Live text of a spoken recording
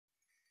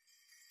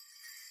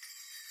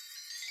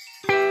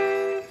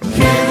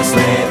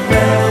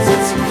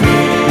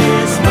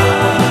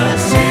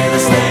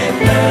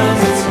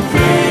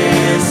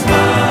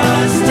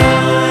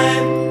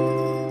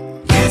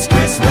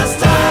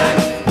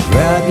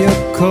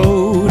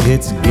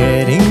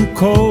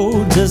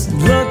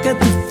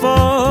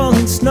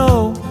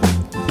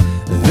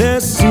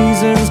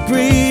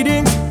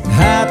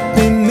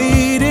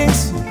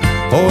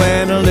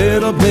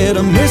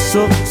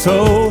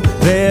So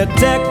they're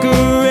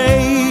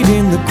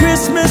decorating the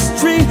Christmas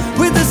tree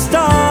with a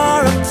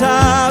star up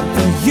top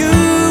for you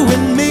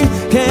and me.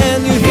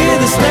 Can you hear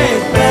the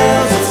sleigh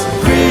bells? It's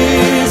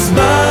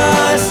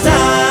Christmas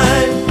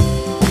time.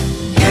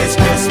 It's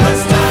Christmas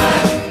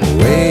time.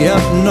 Way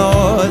up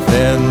north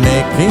they're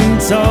making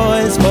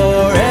toys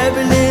for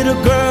every little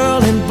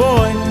girl and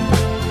boy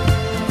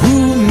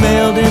who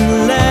mailed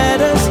in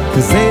letters,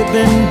 'cause they've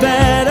been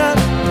better,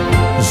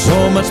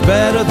 so much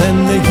better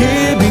than the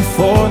year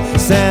before.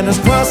 Santa's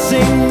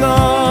crossing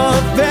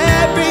off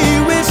every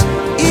wish,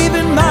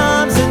 even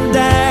moms and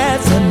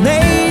dads have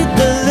made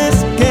the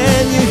list.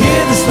 Can you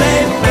hear the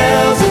sleigh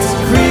bells? It's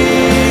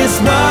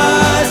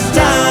Christmas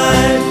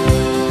time.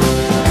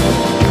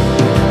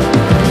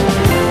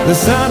 The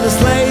sound of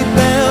sleigh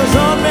bells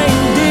on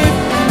reindeer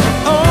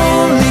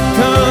only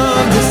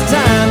come this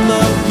time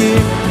of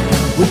year.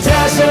 With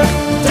Dasher,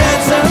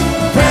 Dancer,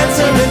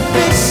 Prancer, and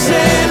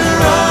Vixen,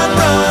 run,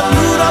 run,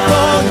 Rudolph,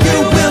 all you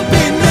will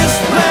be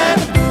missed when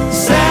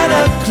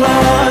Santa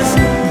Claus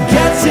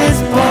gets his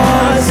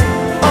paws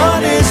on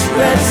his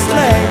red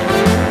sleigh.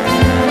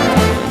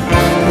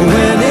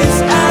 When his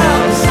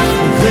elves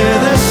clear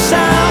the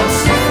shouts,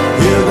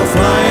 he'll go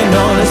flying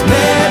on his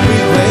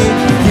merry way.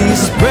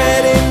 He's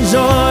spreading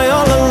joy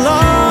all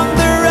along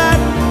the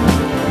ride,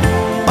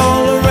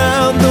 all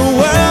around the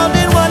world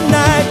in one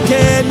night.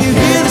 Can you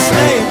hear the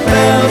sleigh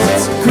bells?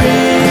 It's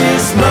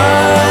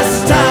Christmas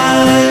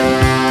time.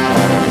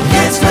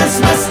 It's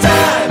Christmas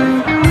time.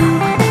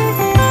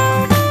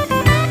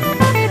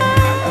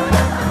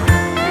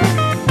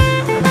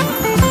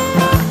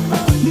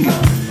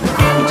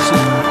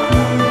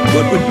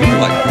 What would you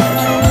like?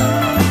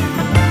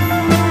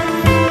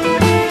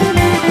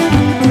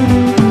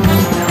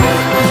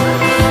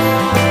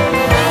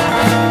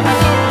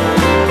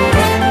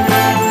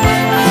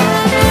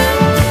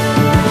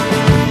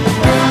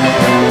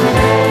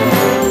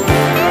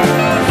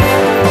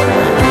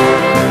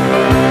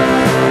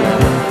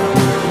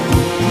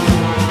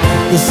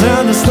 The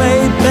sound of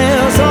sleigh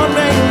bells on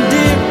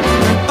reindeer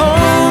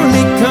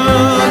only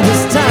come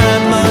this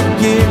time of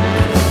year.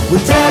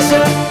 With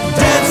Dasher,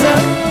 Dancer,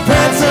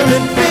 Prancer,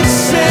 and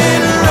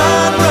Vixen,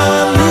 run,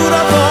 run,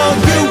 Rudolph, all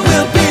you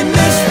will be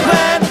missed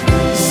when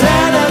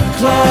Santa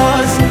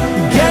Claus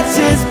gets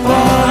his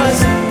paws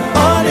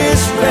on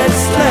his red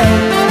sleigh.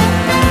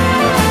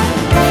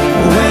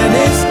 When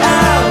his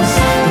elves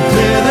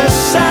clear the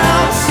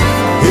shouts,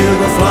 he'll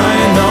go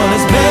flying on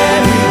his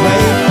merry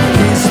way.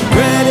 He's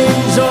spreading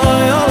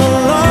joy all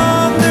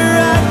along the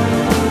ride,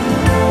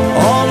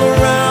 all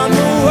around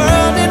the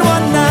world in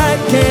one night.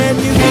 Can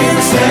you hear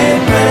the sleigh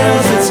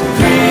bells? It's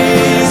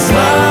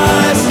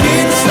Christmas.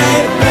 Hear the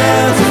sleigh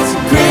bells. It's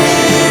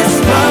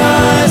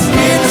Christmas.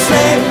 Hear the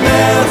sleigh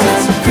bells.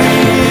 It's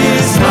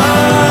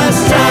Christmas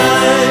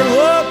time.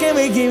 Oh, can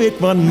we give it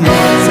one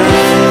more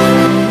time?